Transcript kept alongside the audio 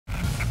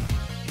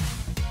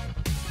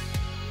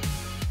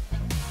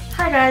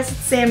Hi guys, it's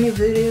Sammy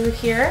Voodoo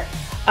here.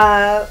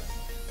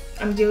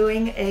 I'm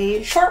doing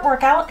a short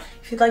workout.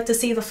 If you'd like to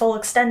see the full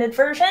extended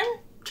version,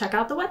 check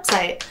out the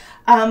website.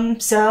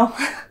 So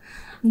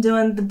I'm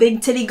doing the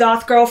big titty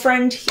goth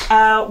girlfriend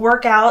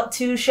workout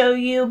to show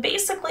you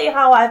basically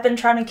how I've been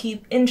trying to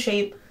keep in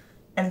shape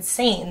and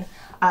sane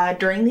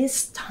during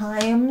these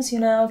times. You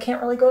know,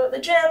 can't really go to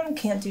the gym,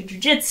 can't do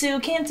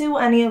jujitsu, can't do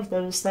any of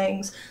those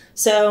things.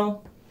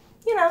 So,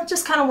 you know,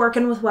 just kind of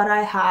working with what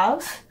I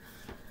have.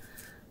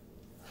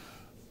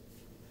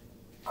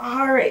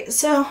 Alright,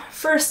 so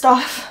first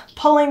off,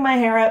 pulling my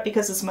hair up,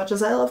 because as much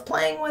as I love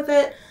playing with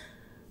it,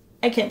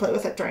 I can't play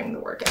with it during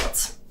the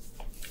workouts.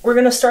 We're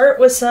going to start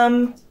with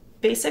some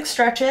basic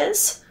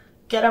stretches,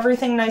 get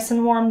everything nice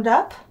and warmed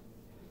up.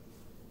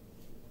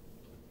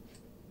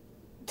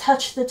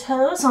 Touch the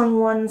toes on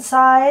one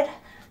side.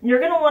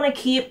 You're going to want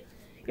to keep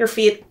your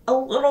feet a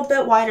little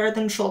bit wider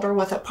than shoulder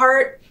width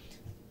apart,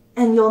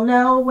 and you'll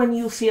know when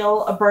you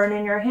feel a burn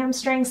in your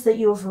hamstrings that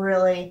you've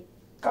really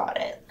got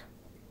it.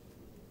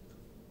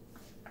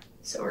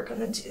 So we're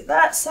going to do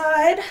that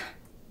side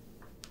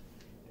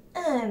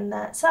and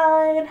that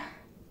side.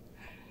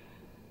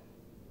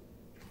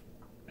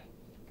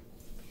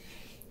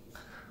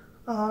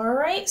 All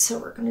right, so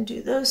we're going to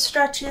do those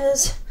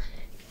stretches.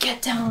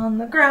 Get down on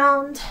the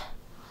ground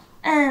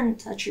and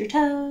touch your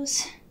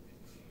toes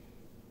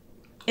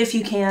if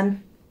you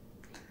can.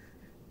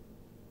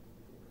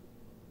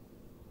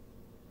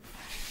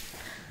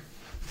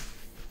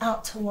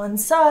 Out to one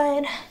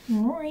side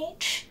and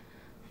reach.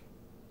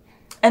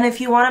 And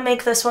if you want to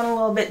make this one a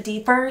little bit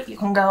deeper, you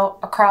can go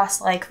across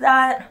like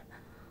that.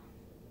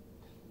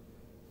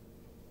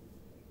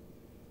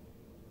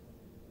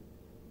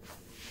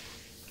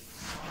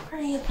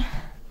 Right.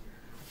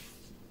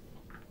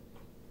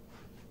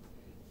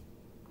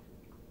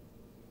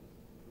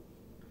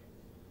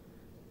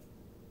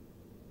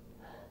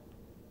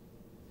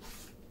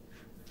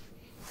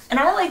 And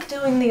I like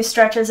doing these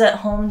stretches at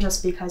home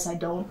just because I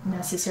don't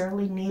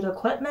necessarily need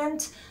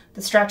equipment.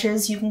 The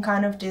stretches you can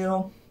kind of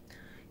do,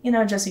 you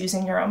know, just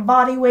using your own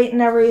body weight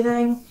and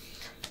everything.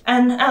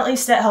 And at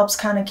least it helps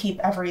kind of keep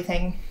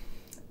everything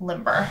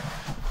limber.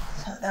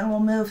 So then we'll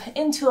move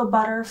into a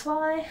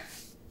butterfly.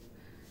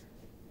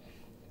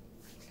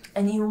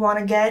 And you want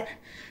to get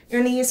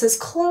your knees as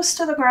close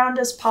to the ground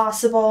as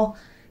possible.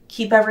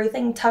 Keep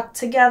everything tucked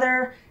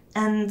together.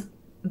 And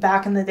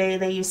back in the day,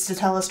 they used to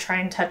tell us try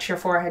and touch your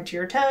forehead to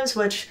your toes,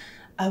 which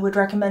I would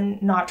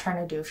recommend not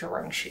trying to do if you're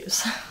wearing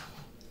shoes.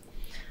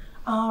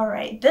 All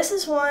right, this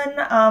is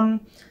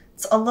one,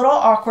 it's a little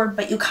awkward,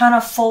 but you kind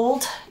of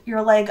fold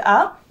your leg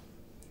up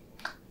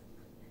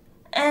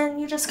and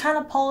you just kind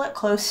of pull it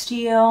close to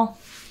you.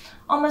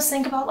 Almost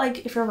think about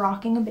like if you're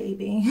rocking a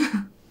baby.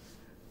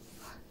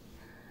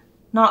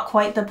 Not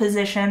quite the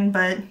position,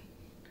 but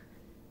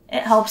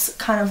it helps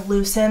kind of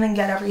loosen and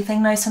get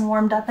everything nice and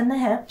warmed up in the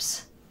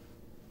hips.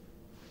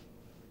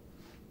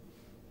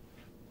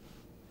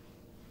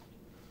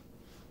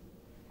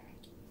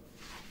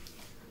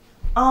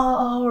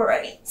 All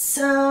right,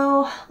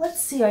 so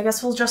let's see, I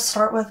guess we'll just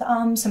start with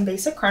some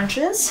basic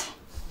crunches.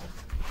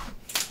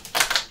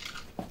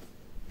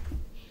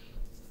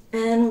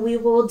 And we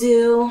will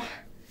do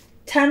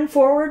 10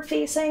 forward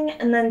facing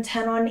and then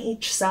 10 on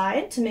each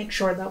side to make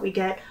sure that we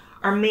get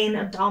our main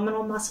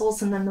abdominal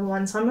muscles and then the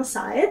ones on the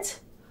sides.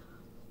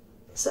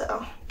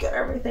 So get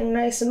everything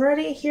nice and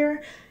ready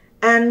here.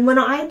 And when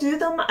I do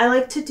them, I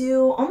like to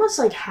do almost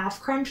like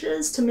half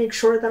crunches to make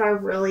sure that I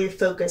really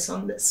focus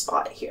on this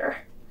spot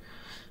here.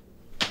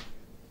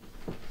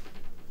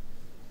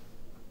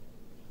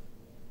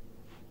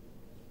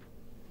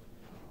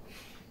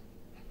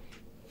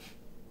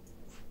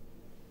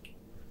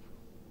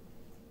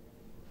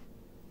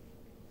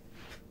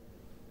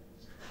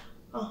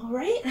 All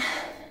right,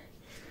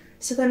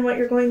 so then what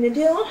you're going to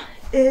do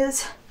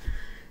is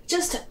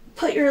just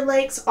put your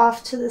legs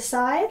off to the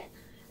side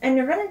and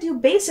you're going to do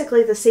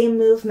basically the same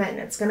movement.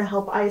 It's going to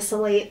help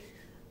isolate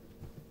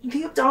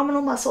the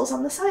abdominal muscles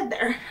on the side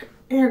there.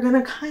 And you're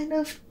going to kind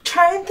of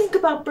try and think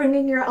about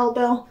bringing your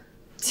elbow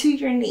to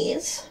your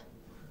knees.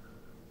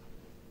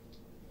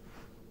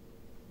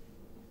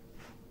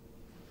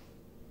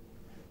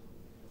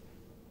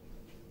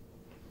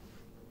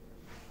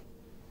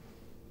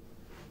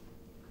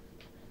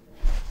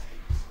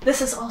 This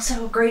is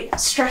also a great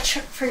stretch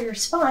for your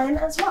spine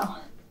as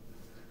well.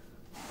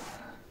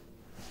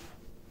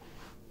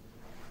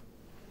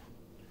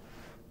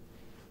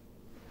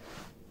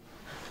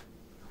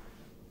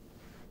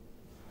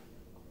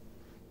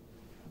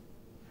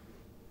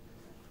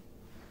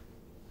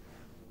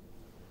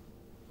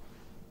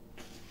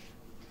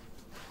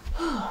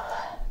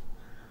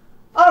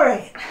 All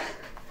right,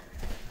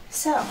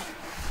 so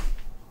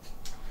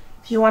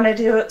if you want to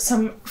do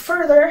some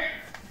further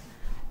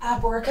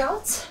ab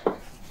workouts,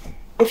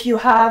 if you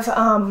have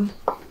an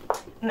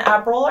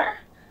ab roller,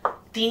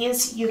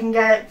 these you can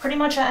get pretty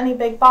much at any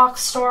big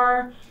box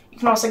store. You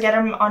can also get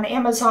them on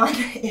Amazon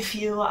if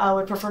you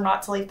would prefer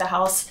not to leave the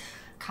house,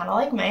 kind of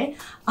like me.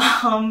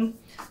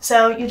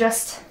 So you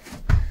just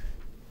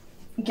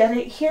get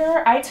it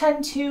here. I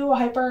tend to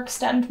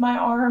hyperextend my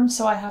arms,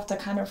 so I have to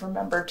kind of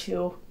remember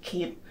to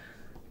keep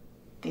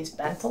these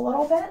bent a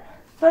little bit.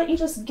 But you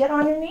just get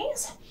on your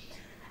knees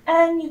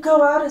and you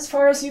go out as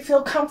far as you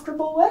feel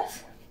comfortable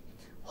with.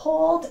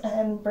 Hold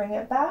and bring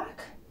it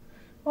back.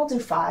 I'll do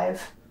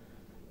 5,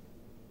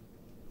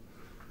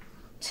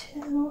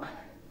 2,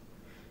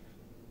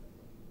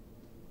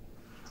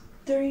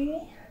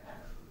 3,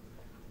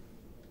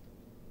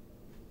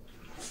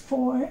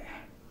 4,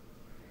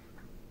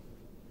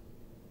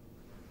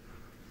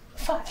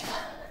 5.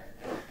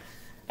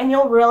 And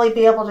you'll really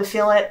be able to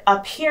feel it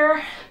up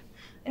here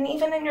and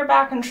even in your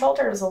back and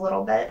shoulders a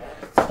little bit,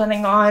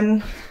 depending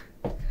on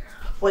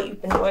what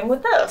you've been doing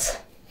with those.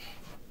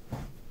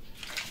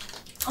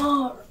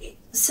 All right,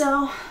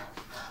 so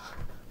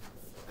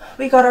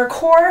we got our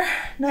core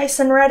nice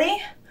and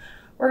ready.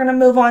 We're gonna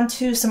move on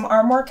to some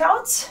arm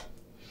workouts,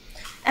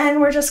 and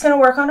we're just gonna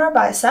work on our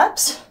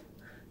biceps,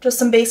 just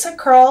some basic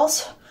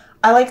curls.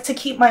 I like to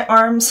keep my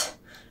arms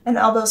and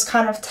elbows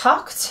kind of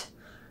tucked,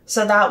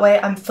 so that way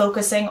I'm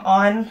focusing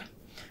on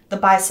the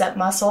bicep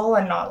muscle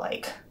and not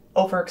like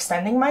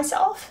overextending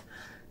myself.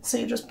 So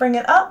you just bring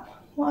it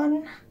up,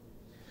 1,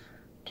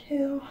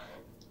 2,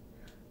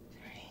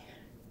 3,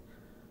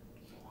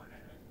 4,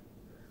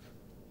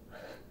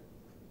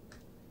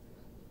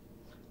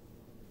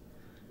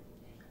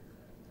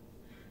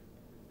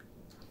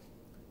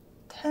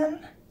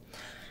 10.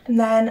 And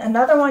then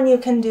another one you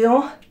can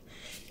do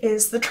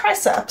is the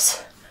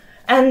triceps.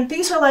 And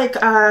these are like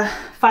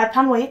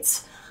 5-pound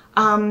weights.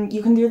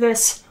 You can do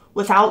this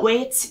without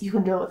weights. You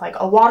can do it with like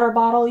a water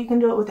bottle. You can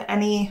do it with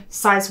any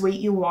size weight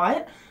you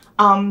want.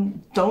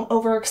 Don't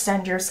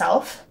overextend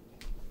yourself,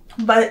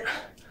 but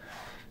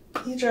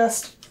you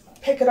just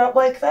pick it up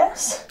like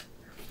this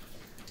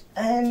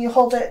and you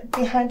hold it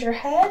behind your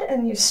head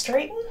and you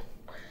straighten.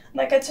 And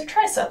that gets your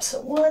triceps.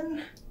 So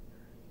 1,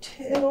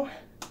 2, 3,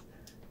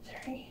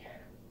 4,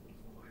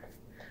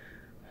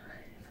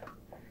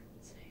 5,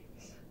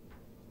 6,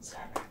 7.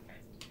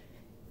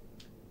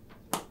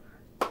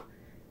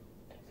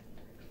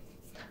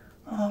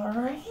 All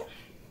right.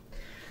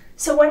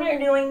 So when you're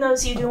doing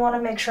those, you do want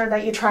to make sure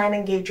that you try and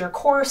engage your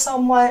core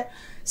somewhat,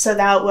 so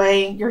that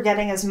way you're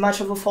getting as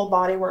much of a full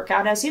body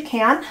workout as you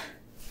can.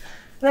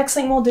 The next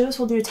thing we'll do is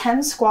we'll do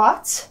 10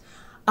 squats.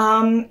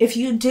 If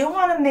you do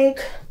want to make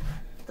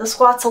the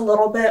squats a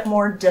little bit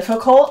more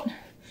difficult,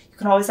 you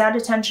can always add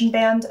a tension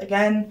band.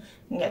 Again,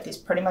 you can get these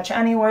pretty much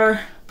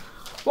anywhere.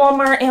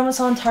 Walmart,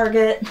 Amazon,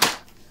 Target.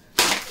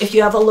 If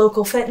you have a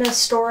local fitness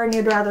store and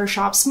you'd rather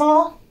shop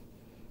small,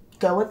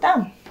 go with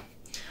them.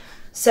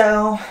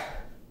 So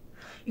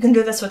you can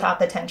do this without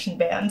the tension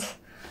band.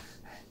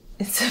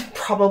 It's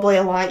probably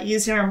a lot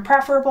easier and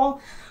preferable,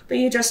 but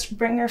you just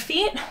bring your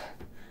feet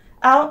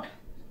out,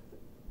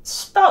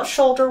 it's about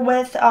shoulder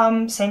width,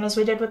 same as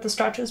we did with the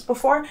stretches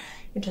before.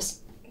 You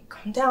just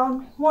come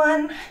down,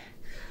 1,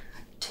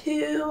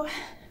 2,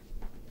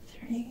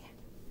 3,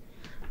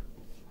 4,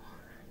 5,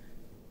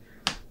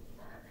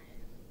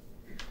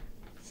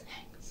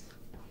 6,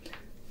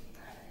 7,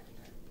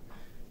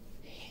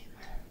 8,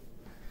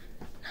 9,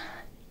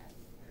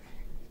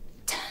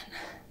 10.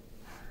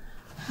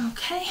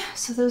 Okay,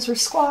 so those are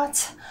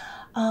squats.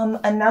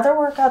 Another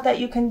workout that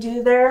you can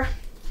do there,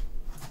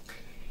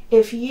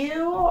 if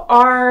you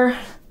are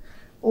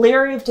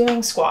leery of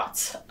doing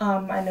squats,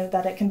 I know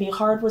that it can be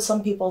hard with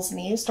some people's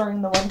knees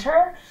during the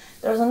winter.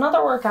 There's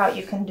another workout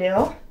you can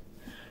do.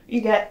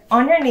 You get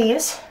on your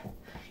knees,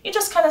 you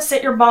just kind of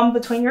sit your bum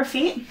between your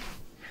feet,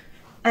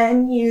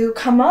 and you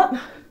come up,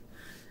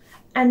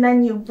 and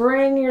then you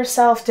bring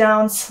yourself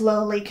down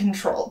slowly,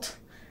 controlled.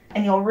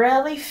 And you'll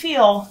really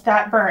feel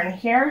that burn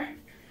here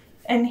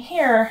and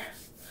here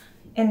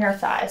in your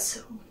thighs.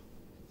 So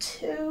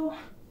 2,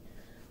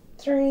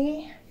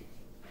 3,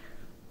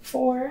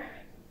 4,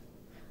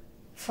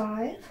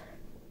 5,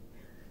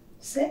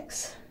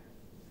 6,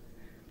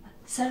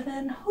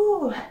 7,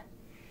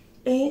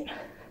 8,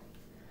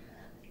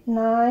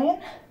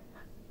 9,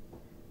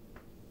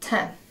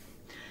 10.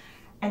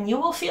 And you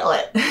will feel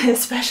it,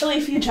 especially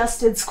if you just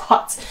did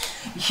squats.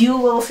 You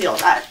will feel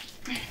that.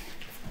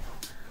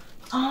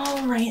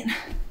 All right.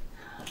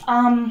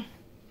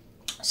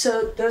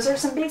 So those are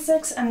some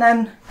basics, and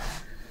then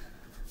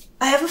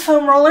I have a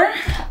foam roller.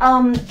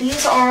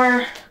 These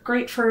are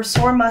great for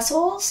sore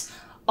muscles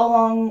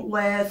along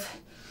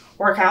with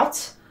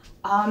workouts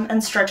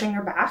and stretching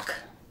your back.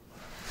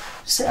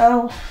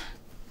 So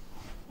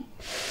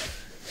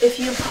if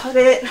you put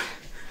it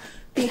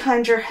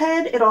behind your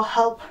head, it'll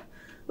help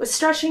with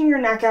stretching your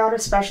neck out,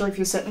 especially if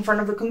you sit in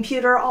front of a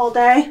computer all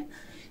day.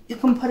 You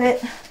can put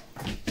it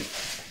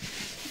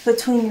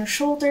between your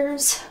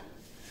shoulders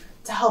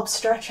to help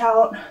stretch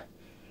out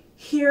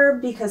here,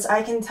 because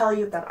I can tell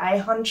you that I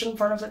hunch in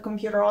front of the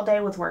computer all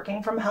day with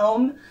working from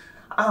home.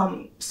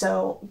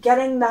 So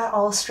getting that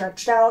all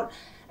stretched out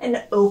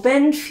and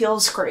open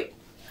feels great.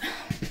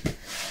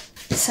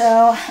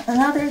 So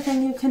another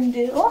thing you can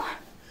do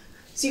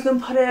is you can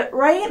put it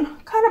right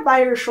kind of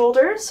by your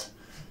shoulders,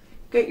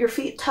 get your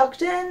feet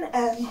tucked in,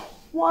 and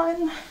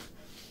 1,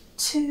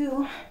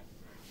 2,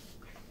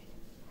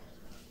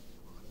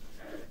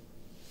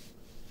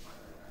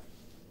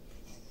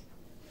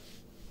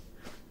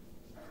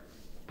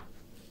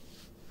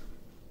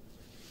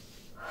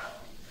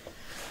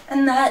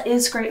 And that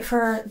is great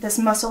for this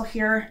muscle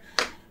here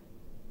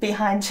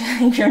behind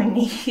your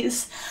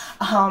knees.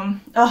 Oh,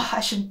 I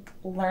should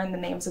learn the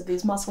names of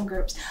these muscle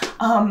groups.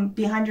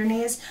 Behind your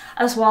knees,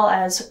 as well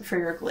as for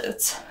your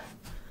glutes.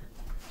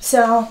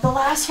 So the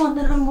last one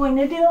that I'm going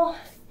to do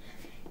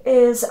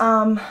is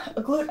a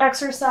glute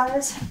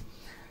exercise.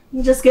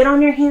 You just get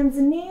on your hands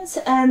and knees,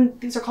 and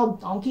these are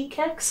called donkey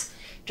kicks.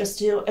 Just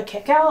do a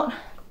kick out.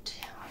 2,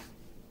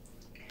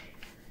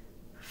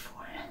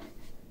 4,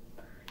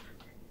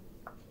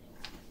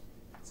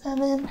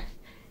 7,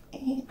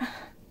 8,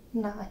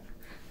 9,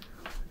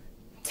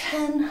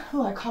 10.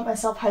 Oh, I caught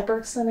myself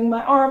hyperextending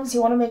my arms.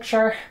 You want to make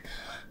sure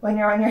when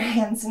you're on your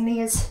hands and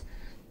knees,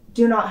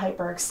 do not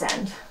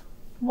hyperextend.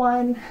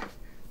 1,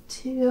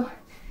 2,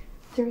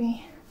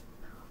 3,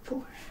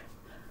 4,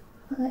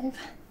 5,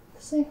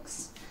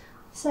 6,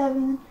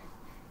 7,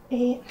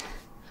 8,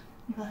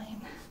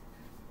 9,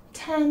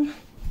 10.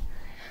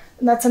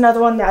 And that's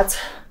another one that's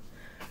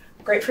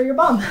great for your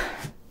bum.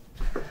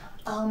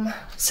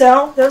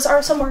 So those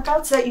are some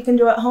workouts that you can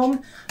do at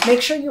home.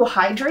 Make sure you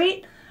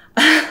hydrate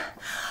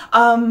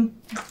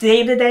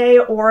day to day,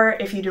 or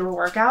if you do a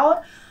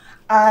workout.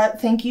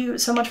 Thank you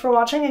so much for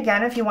watching.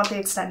 Again, if you want the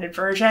extended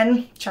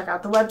version, check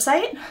out the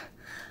website.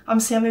 I'm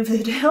Sammy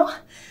Voodoo.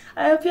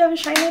 I hope you have a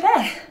shiny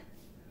day.